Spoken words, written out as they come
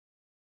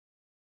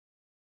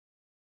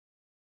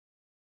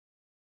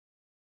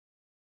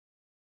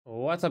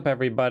What's up,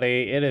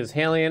 everybody? It is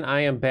Haelian. I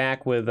am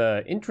back with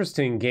an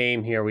interesting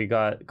game here we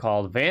got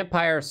called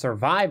Vampire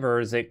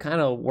Survivors. It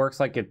kind of works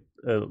like it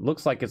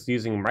looks like it's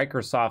using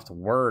Microsoft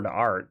Word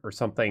art or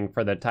something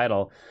for the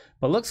title,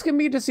 but looks can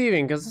be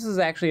deceiving because this is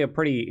actually a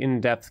pretty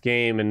in-depth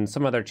game, and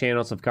some other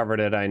channels have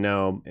covered it, I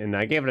know, and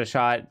I gave it a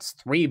shot. It's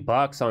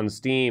 $3 on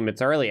Steam.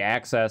 It's early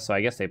access, so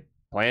I guess they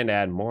plan to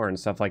add more and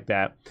stuff like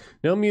that.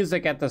 No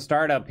music at the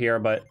startup here,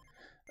 but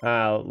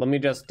let me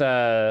just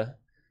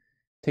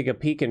take a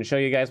peek and show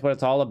you guys what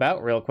it's all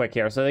about real quick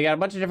here. So they got a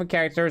bunch of different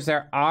characters.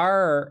 There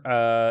are,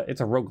 it's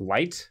a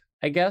roguelite,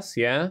 I guess,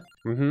 yeah?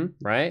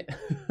 Right?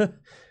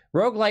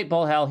 Roguelite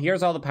bull hell.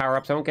 Here's all the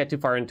power-ups. I won't get too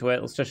far into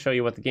it. Let's just show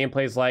you what the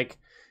gameplay's like.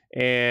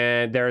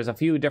 And there's a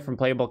few different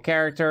playable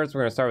characters.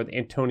 We're gonna start with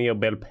Antonio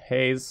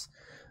Belpez,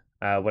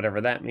 whatever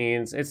that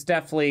means. It's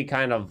definitely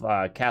kind of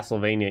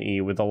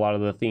Castlevania-y with a lot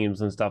of the themes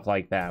and stuff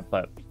like that.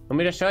 But let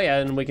me just show you,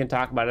 and we can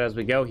talk about it as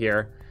we go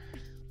here.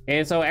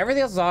 And so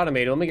everything else is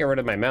automated. Let me get rid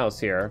of my mouse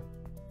here.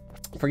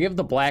 Forgive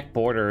the black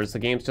borders. The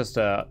game's just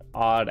a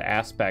odd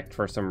aspect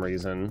for some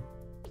reason.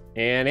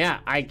 And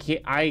yeah, I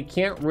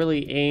can't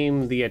really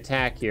aim the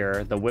attack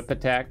here, the whip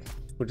attack,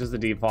 which is the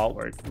default.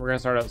 We're gonna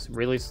start out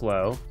really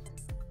slow,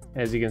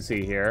 as you can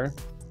see here.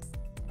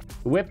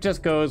 The whip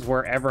just goes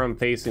wherever I'm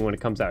facing when it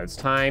comes out. It's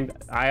timed.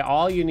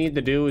 All you need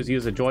to do is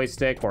use a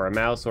joystick or a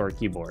mouse or a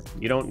keyboard.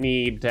 You don't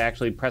need to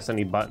actually press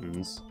any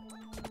buttons.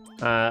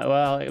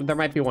 Well, there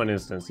might be one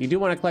instance. You do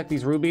want to collect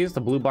these rubies. The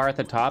blue bar at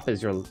the top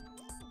is your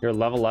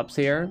level ups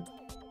here.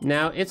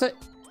 Now, it's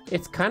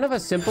kind of a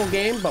simple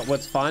game, but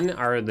what's fun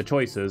are the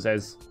choices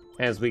as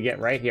we get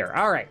right here.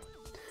 All right.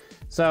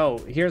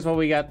 So here's what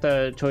we got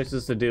the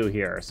choices to do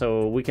here.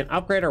 So we can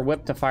upgrade our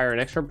whip to fire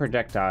an extra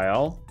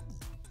projectile.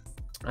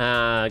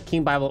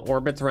 King Bible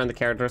orbits around the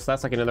character, so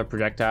that's like another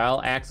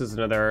projectile. Axe is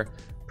another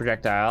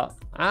projectile.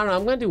 I don't know,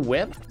 I'm gonna do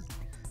whip.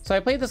 So I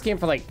played this game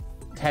for like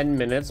 10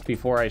 minutes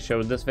before I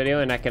showed this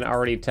video, and I can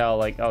already tell,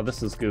 like, oh,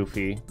 this is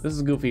goofy. This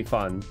is goofy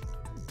fun.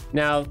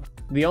 Now,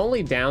 the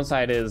only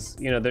downside is,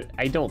 you know,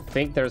 I don't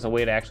think there's a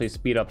way to actually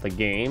speed up the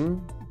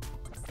game.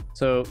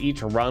 So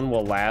each run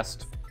will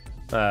last,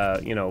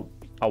 you know,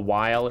 a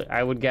while,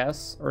 I would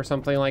guess, or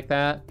something like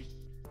that.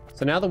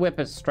 So now the whip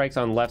strikes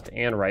on left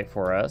and right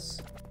for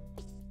us.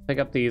 Pick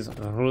up these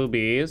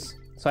rubies.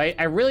 So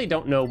I really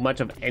don't know much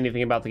of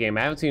anything about the game.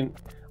 I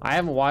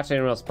haven't watched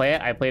anyone else play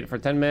it. I played it for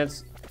 10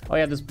 minutes. Oh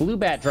yeah, this blue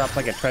bat drops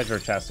like a treasure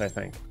chest, I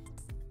think.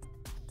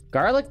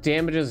 Garlic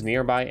damages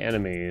nearby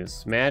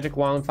enemies. Magic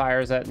wand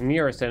fires at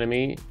nearest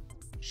enemy.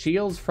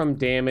 Shields from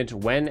damage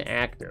when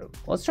active.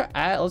 Let's try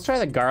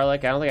the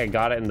garlic. I don't think I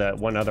got it in the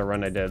one other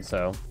run I did,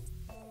 so.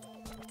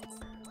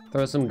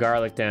 Throw some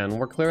garlic down.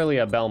 We're clearly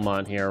a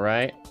Belmont here,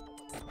 right?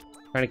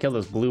 Trying to kill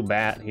this blue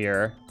bat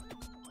here,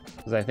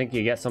 because I think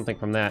you get something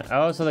from that.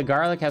 Oh, so the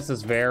garlic has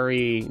this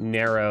very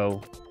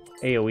narrow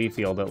AoE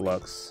field, it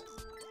looks.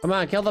 Come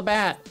on, kill the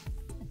bat.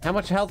 How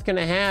much health can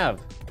it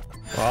have?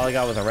 Well, all I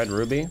got was a red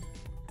ruby.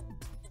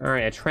 All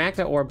right, attract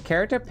an orb.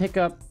 Character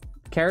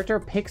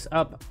picks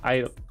up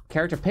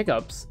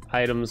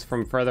items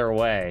from further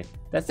away.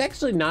 That's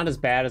actually not as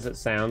bad as it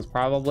sounds,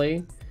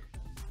 probably.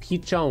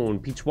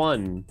 Peachone,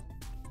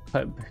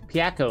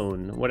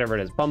 Piacone, whatever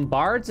it is.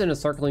 Bombards in a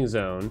circling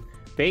zone.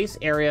 Base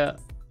area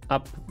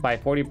up by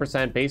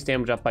 40%. Base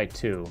damage up by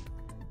 2.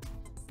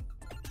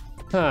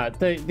 I'm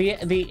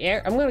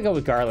gonna go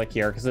with garlic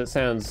here because it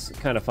sounds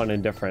kind of fun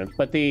and different.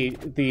 But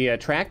the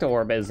attract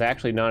orb is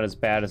actually not as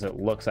bad as it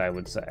looks, I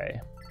would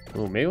say.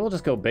 Ooh, maybe we'll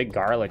just go big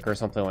garlic or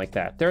something like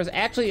that. There's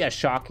actually a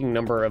shocking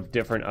number of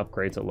different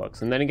upgrades, it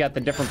looks. And then you got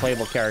the different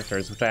playable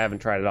characters, which I haven't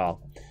tried at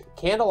all.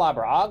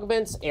 Candelabra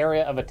augments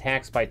area of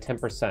attacks by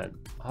 10%.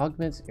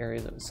 Augments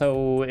areas of,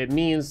 so it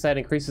means that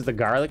increases the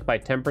garlic by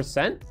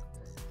 10%?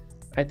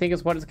 I think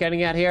is what it's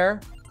getting at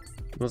here.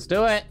 Let's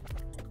do it.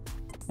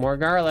 More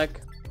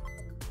garlic.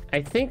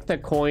 I think the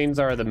coins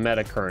are the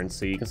meta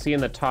currency. You can see in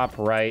the top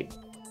right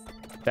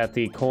that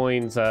the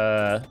coins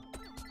that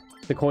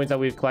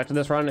we've collected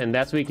this run, and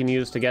that's what we can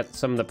use to get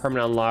some of the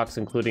permanent unlocks,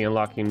 including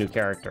unlocking new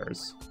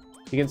characters.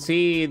 You can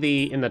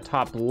see in the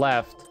top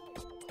left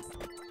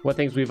what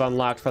things we've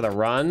unlocked for the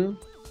run.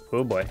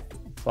 Oh boy,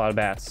 a lot of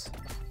bats.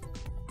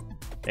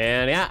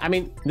 And yeah, I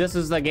mean, this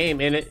is the game,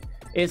 and it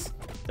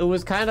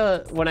was kind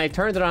of, when I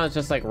turned it on, it's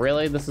just like,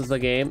 really, this is the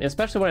game?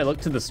 Especially when I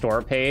looked to the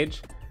store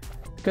page.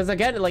 Because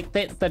again, like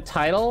the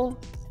title,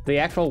 the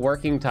actual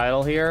working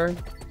title here,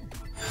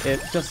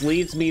 it just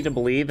leads me to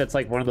believe it's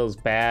like one of those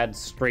bad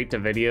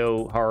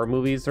straight-to-video horror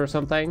movies or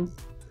something.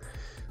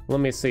 Let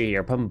me see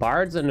here.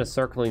 Bombards in a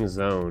circling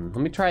zone.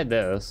 Let me try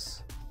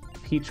this.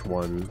 Peach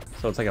one.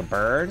 So it's like a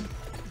bird?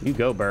 You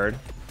go, bird.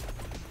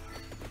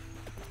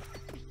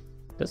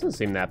 Doesn't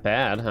seem that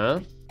bad,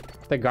 huh?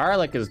 The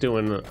garlic is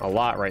doing a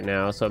lot right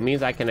now, so it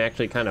means I can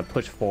actually kind of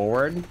push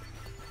forward.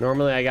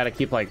 Normally I gotta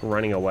keep like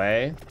running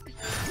away.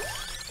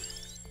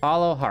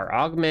 Hollow Heart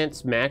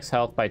augments max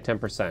health by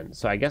 10%.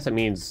 So I guess it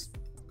means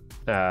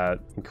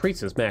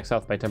increases max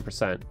health by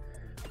 10%.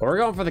 But we're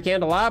going for the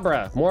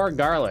candelabra. More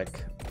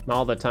garlic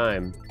all the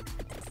time.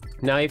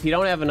 Now, if you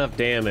don't have enough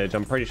damage,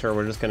 I'm pretty sure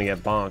we're just gonna get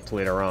bonked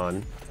later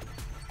on.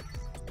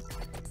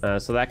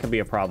 So that could be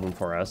a problem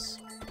for us.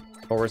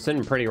 But we're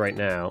sitting pretty right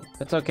now.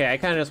 That's okay, I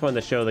kind of just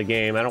wanted to show the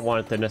game. I don't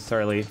want it to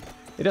necessarily...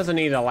 It doesn't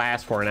need to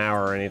last for an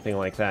hour or anything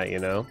like that, you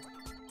know?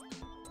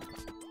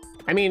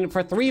 I mean,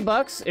 for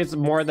 $3, it's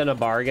more than a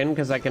bargain,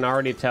 because I can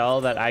already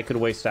tell that I could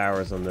waste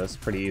hours on this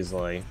pretty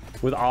easily.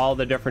 With all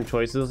the different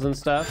choices and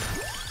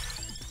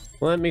stuff.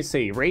 Let me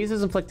see.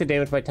 Raises inflicted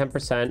damage by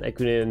 10%. I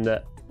can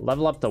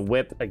level up the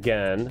whip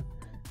again.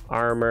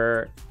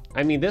 Armor.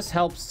 I mean, this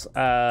helps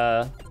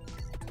the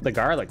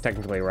garlic,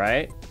 technically,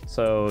 right?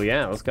 So,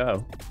 yeah, let's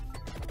go.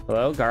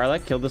 Hello,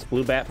 garlic. Kill this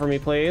blue bat for me,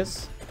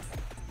 please.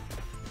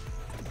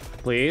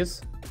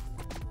 Please.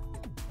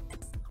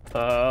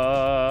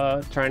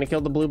 Trying to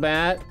kill the blue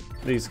bat.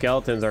 These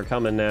skeletons are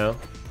coming now.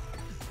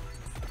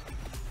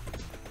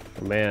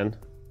 Oh, man.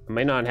 I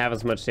might not have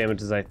as much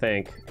damage as I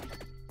think.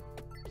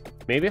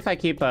 Maybe if I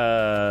keep,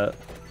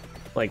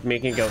 like,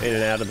 making it go in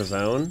and out of the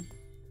zone.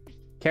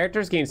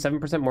 Characters gain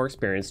 7% more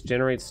experience.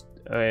 Generates...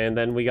 and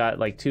then we got,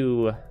 like,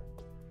 two...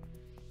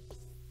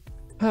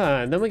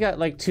 and then we got,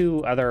 like,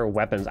 two other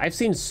weapons. I've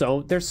seen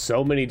there's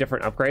so many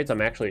different upgrades.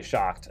 I'm actually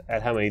shocked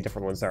at how many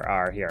different ones there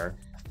are here.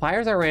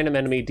 Fires our random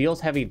enemy,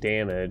 deals heavy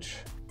damage.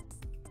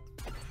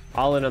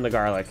 All in on the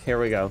garlic. Here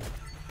we go.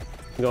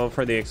 I'm going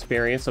for the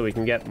experience so we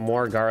can get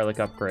more garlic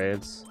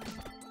upgrades.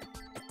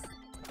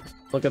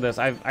 Look at this.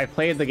 I've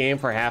played the game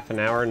for half an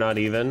hour, not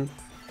even,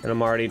 and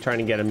I'm already trying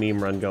to get a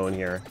meme run going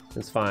here.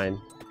 It's fine.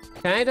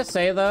 Can I just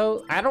say,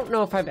 though, I don't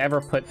know if I've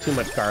ever put too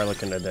much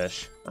garlic in a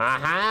dish.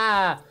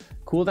 Aha!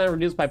 Cooldown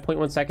reduced by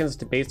 0.1 seconds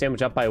to base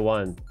damage up by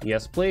 1.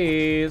 Yes,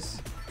 please.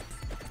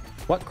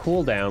 What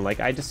cooldown? Like,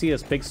 I just see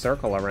this big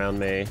circle around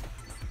me.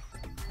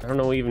 I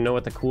don't even know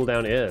what the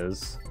cooldown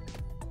is.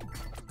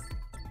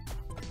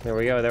 There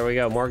we go, there we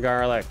go. More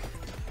garlic.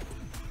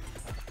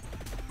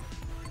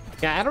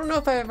 Yeah, I don't know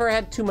if I ever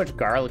had too much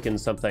garlic in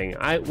something.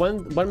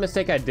 One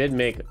mistake I did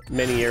make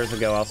many years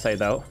ago, I'll say,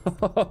 though.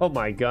 Oh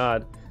my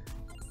god.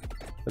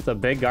 That's a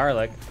big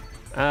garlic.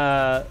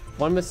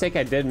 One mistake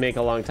I did make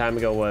a long time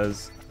ago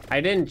was I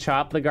didn't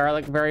chop the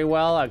garlic very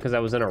well because I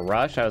was in a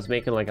rush. I was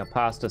making like a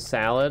pasta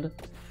salad.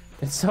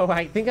 And so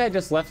I think I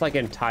just left like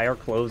entire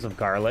cloves of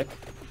garlic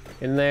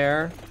in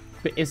there.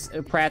 It's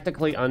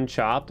practically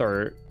unchopped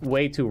or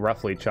way too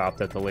roughly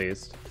chopped at the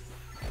least.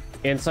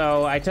 And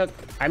so I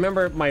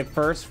remember my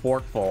first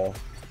forkful,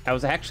 I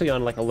was actually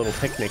on like a little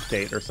picnic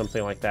date or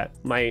something like that.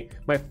 My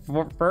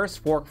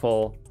first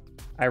forkful,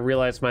 I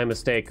realized my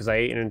mistake because I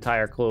ate an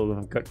entire clove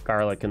of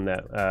garlic in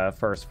that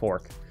first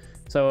fork.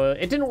 So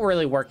it didn't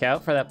really work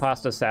out for that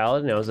pasta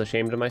salad, and I was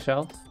ashamed of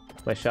myself.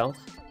 I'm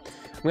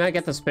gonna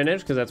get the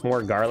spinach because that's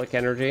more garlic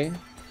energy.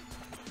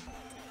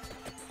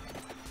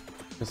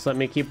 Just let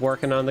me keep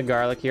working on the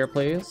garlic here,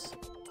 please.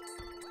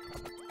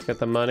 Let's get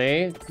the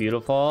money.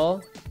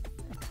 Beautiful.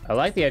 I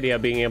like the idea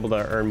of being able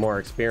to earn more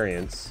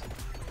experience.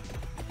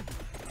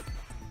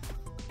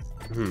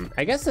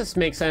 I guess this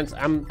makes sense.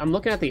 I'm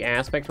looking at the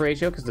aspect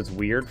ratio because it's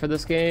weird for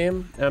this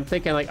game. And I'm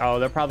thinking like, oh,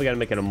 they're probably gonna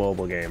make it a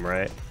mobile game,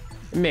 right?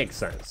 It makes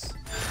sense.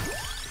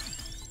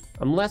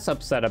 I'm less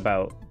upset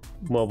about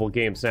mobile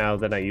games now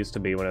than I used to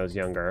be when I was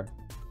younger.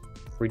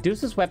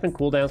 Reduces weapon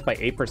cooldowns by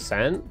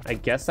 8%. I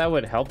guess that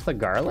would help the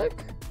garlic?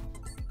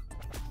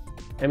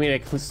 I mean,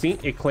 it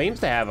claims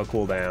to have a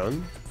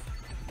cooldown.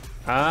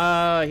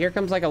 Here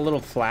comes like a little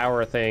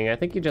flower thing. I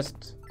think you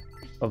just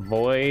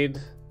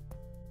avoid...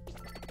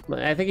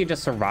 I think you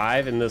just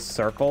survive in this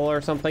circle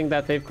or something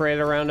that they've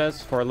created around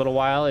us for a little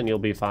while and you'll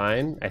be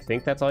fine. I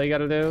think that's all you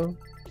gotta do.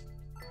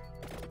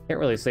 Can't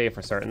really say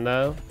for certain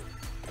though.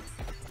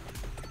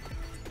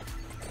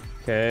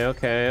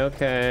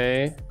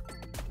 Okay.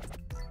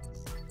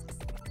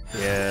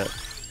 Yeah.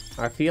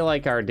 I feel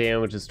like our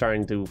damage is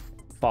starting to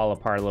fall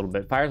apart a little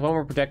bit. Fires one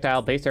more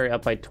projectile, base area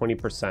up by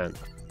 20%.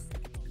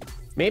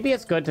 Maybe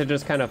it's good to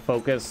just kind of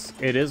focus.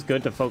 It is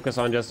good to focus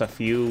on just a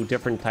few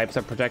different types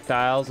of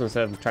projectiles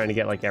instead of trying to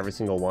get like every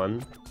single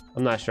one.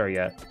 I'm not sure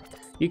yet.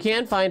 You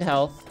can find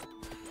health.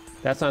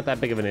 That's not that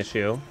big of an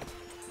issue.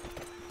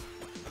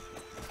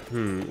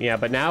 Yeah,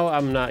 but now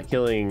I'm not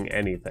killing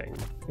anything,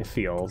 it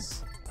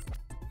feels.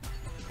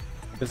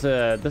 This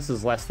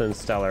is less than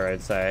stellar,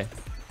 I'd say.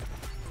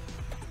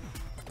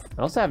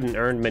 I also haven't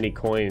earned many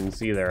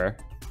coins either.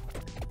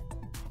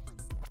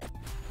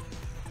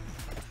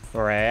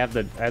 Alright,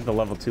 I have the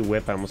level 2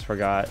 whip, I almost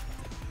forgot.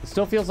 It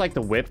still feels like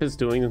the whip is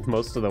doing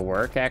most of the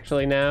work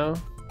actually now,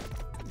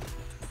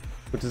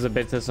 which is a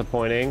bit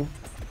disappointing.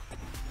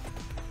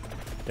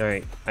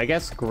 Alright, I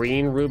guess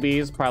green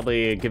rubies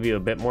probably give you a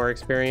bit more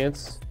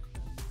experience.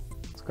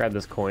 Let's grab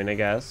this coin, I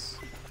guess.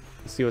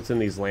 Let's see what's in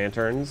these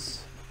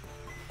lanterns.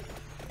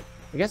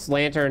 I guess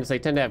lanterns, they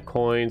tend to have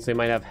coins, they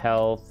might have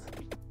health,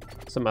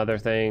 some other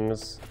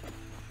things.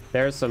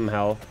 There's some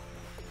health.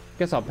 I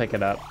guess I'll pick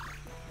it up.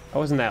 I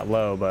wasn't that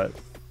low, but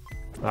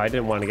I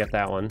didn't want to get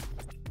that one.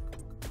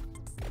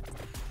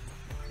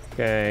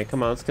 Okay,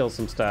 come on, let's kill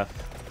some stuff.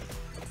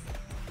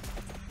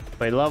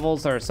 My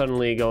levels are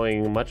suddenly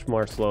going much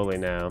more slowly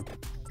now.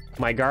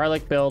 My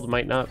garlic build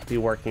might not be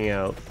working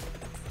out.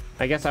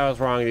 I guess I was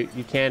wrong.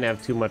 You can't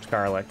have too much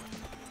garlic.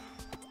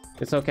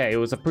 It's okay. It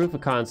was a proof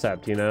of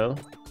concept, you know?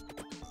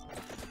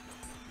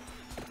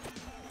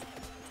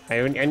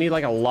 I need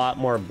like a lot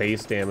more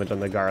base damage on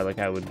the garlic,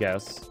 I would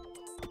guess.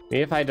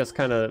 Maybe if I just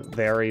kind of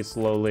very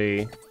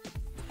slowly...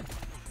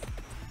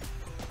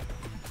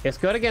 It's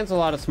good against a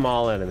lot of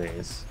small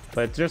enemies,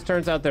 but it just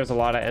turns out there's a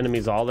lot of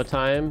enemies all the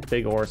time,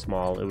 big or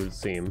small, it would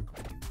seem.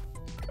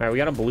 All right, we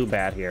got a blue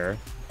bat here.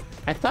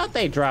 I thought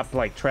they dropped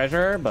like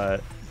treasure,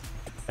 but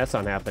that's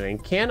not happening.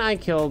 Can I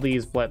kill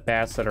these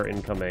bats that are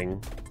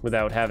incoming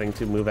without having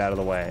to move out of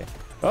the way?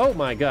 Oh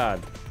my god.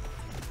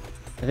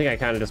 I think I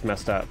kind of just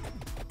messed up.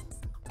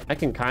 I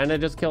can kind of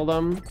just kill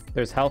them.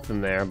 There's health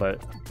in there,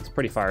 but it's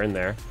pretty far in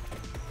there.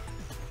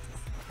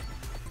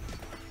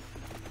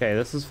 Okay,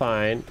 this is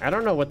fine. I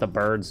don't know what the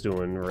bird's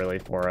doing really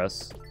for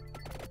us.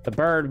 The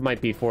bird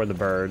might be for the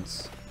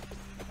birds.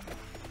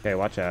 Okay,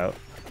 watch out.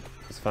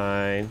 It's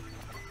fine.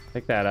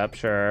 Pick that up,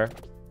 sure.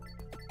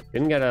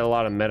 Didn't get a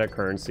lot of meta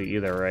currency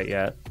either right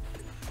yet.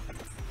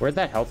 Where'd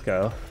that health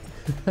go?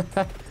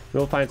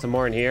 We'll find some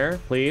more in here,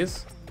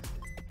 please.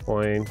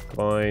 Coin,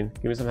 coin.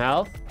 Give me some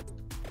health.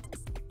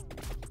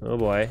 Oh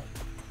boy.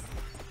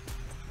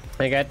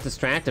 I got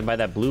distracted by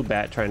that blue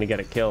bat trying to get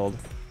it killed.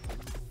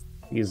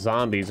 These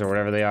zombies or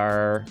whatever they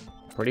are,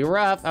 pretty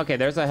rough. Okay,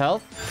 there's a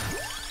health.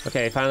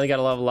 Okay, finally got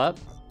a level up.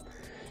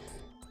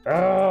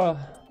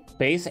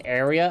 Base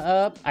area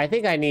up. I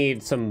think I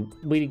need some,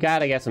 we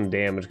gotta get some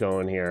damage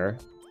going here.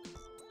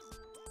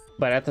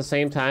 But at the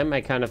same time, I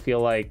kind of feel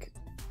like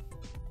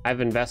I've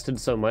invested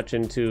so much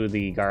into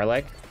the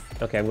garlic.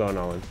 Okay, I'm going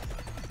all in.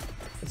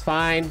 It's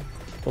fine.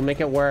 We'll make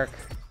it work.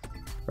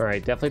 All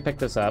right, definitely pick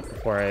this up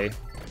before I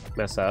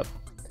mess up.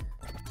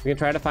 We can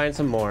try to find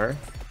some more.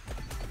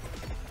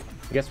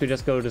 I guess we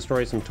just go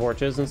destroy some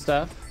torches and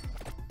stuff.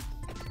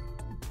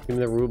 Give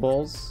me the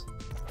rubles.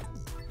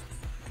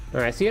 All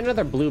right, I see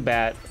another blue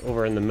bat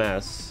over in the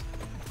mess.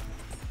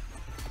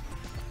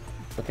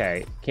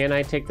 Okay, can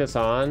I take this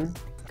on?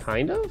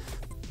 Kind of?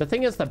 The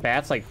thing is the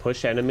bats like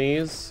push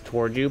enemies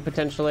toward you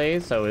potentially,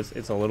 so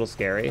it's a little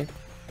scary.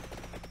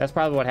 That's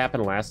probably what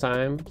happened last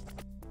time.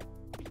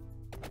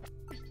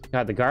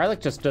 God, the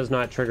garlic just does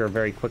not trigger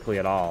very quickly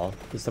at all.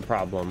 Is the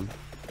problem.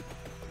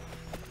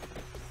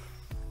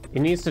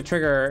 It needs to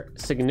trigger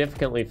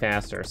significantly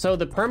faster. So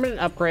the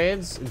permanent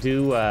upgrades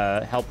do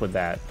help with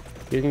that.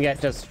 You can get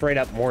just straight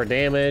up more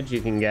damage.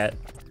 You can get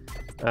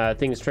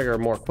things trigger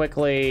more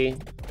quickly.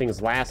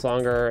 Things last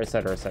longer,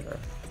 etc., etc.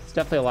 It's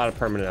definitely a lot of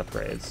permanent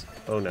upgrades.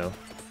 Oh no!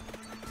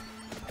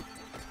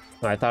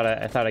 Oh, I thought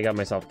I got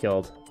myself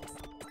killed.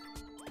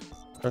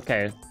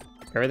 Okay,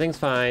 everything's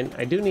fine.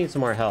 I do need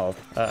some more health.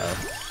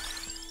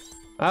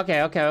 Uh-oh.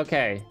 Okay, okay,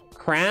 okay.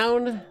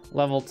 Crown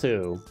level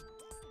 2.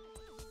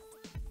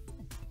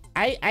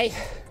 I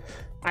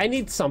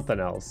need something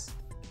else.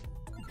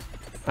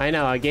 I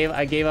know, I gave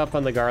up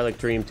on the garlic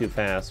dream too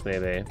fast,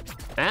 maybe.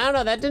 I don't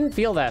know, that didn't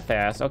feel that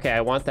fast. Okay,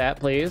 I want that,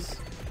 please.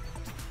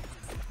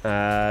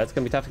 It's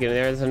gonna be tough to get in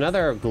there. There's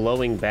another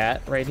glowing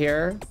bat right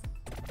here.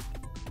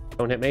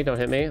 Don't hit me, don't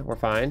hit me. We're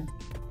fine.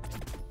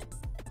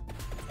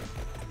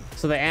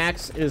 So the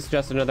axe is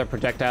just another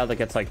projectile that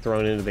gets like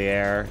thrown into the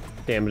air,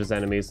 damages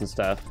enemies and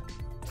stuff.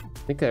 I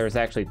think there's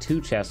actually 2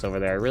 chests over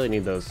there. I really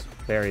need those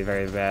very,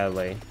 very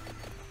badly.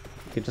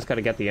 You just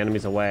gotta get the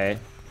enemies away.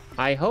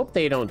 I hope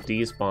they don't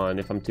despawn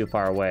if I'm too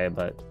far away,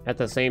 but at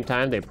the same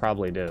time, they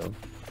probably do.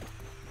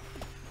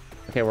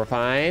 Okay, we're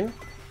fine.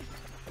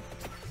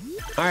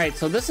 All right,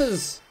 so this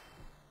is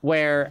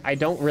where I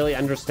don't really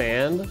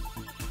understand.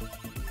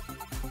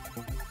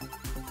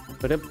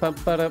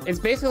 It's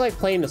basically like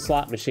playing a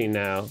slot machine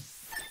now.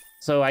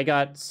 So I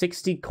got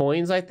 60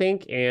 coins, I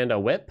think, and a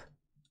whip.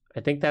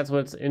 I think that's what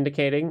it's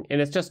indicating, and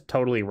it's just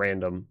totally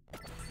random.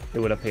 It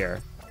would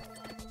appear.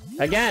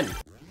 Again!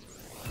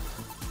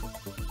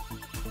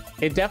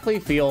 It definitely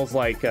feels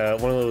like one of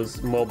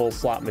those mobile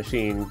slot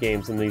machine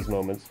games in these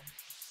moments.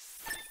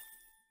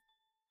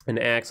 An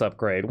axe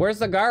upgrade. Where's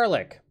the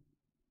garlic?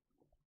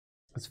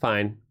 It's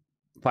fine.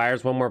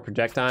 Fires 1 more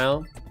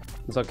projectile.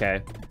 It's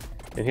okay.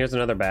 And here's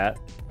another bat.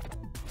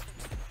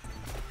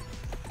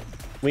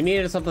 We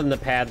needed something to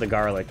pad the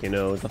garlic, you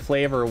know. The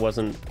flavor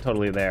wasn't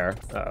totally there.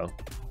 Uh-oh.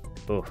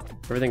 Ooh,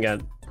 everything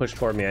got pushed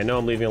toward me. I know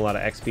I'm leaving a lot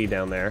of XP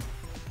down there.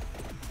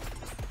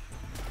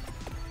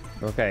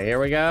 Okay, here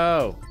we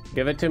go.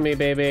 Give it to me,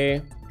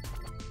 baby.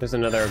 There's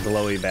another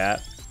glowy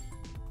bat.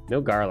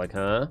 No garlic,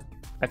 huh?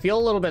 I feel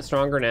a little bit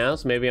stronger now,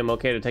 so maybe I'm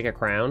okay to take a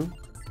crown.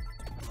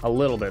 A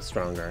little bit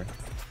stronger.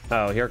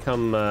 Oh, here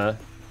come,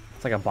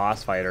 it's like a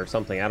boss fight or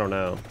something, I don't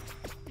know.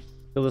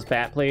 Kill this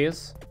bat,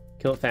 please.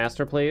 Kill it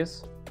faster,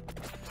 please.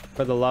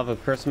 For the love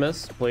of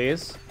Christmas,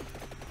 please.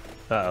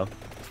 Uh-oh.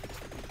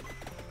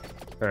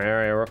 Alright,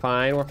 alright, we're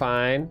fine, we're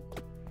fine.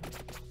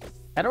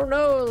 I don't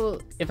know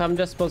if I'm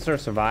just supposed to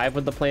survive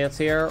with the plants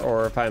here,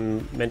 or if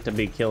I'm meant to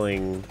be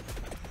killing...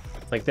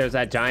 Like, there's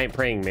that giant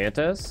praying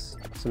mantis,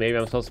 so maybe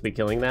I'm supposed to be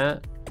killing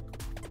that.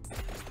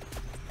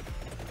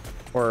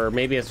 Or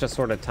maybe it's just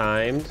sort of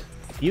timed.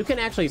 You can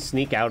actually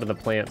sneak out of the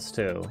plants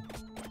too.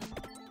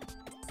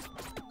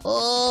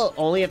 Oh,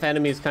 only if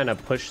enemies kind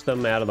of push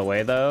them out of the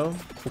way though.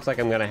 Looks like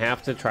I'm gonna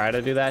have to try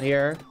to do that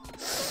here.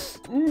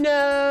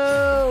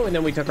 No! And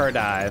then we took our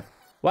dive.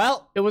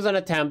 Well, it was an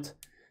attempt.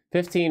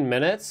 15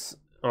 minutes,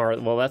 or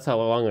well, that's how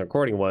long the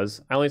recording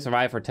was. I only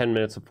survived for 10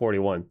 minutes of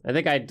 41. I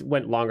think I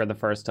went longer the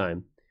first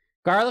time.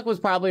 Garlic was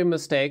probably a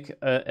mistake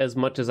as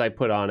much as I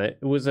put on it.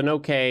 It was an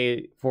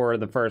okay for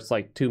the first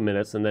like 2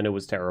 minutes, and then it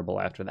was terrible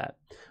after that.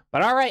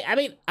 But all right, I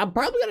mean, I'm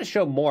probably gonna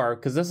show more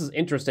because this is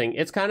interesting.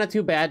 It's kind of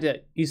too bad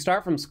that you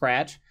start from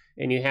scratch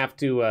and you have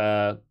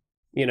to,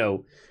 you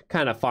know,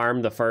 kind of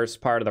farm the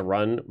first part of the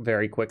run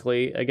very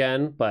quickly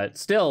again. But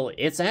still,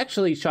 it's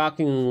actually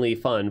shockingly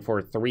fun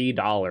for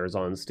 $3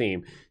 on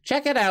Steam.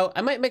 Check it out.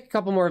 I might make a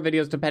couple more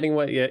videos depending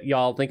what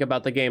y'all think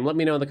about the game. Let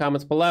me know in the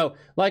comments below.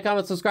 Like,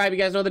 comment, subscribe. You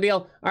guys know the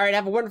deal. All right,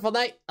 have a wonderful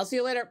night. I'll see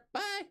you later.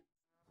 Bye.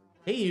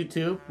 Hey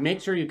YouTube, make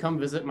sure you come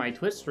visit my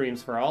Twitch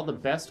streams for all the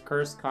best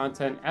cursed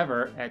content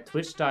ever at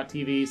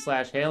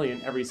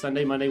twitch.tv/Haelian every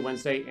Sunday, Monday,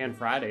 Wednesday, and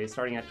Friday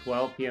starting at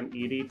 12 p.m.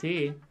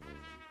 EDT.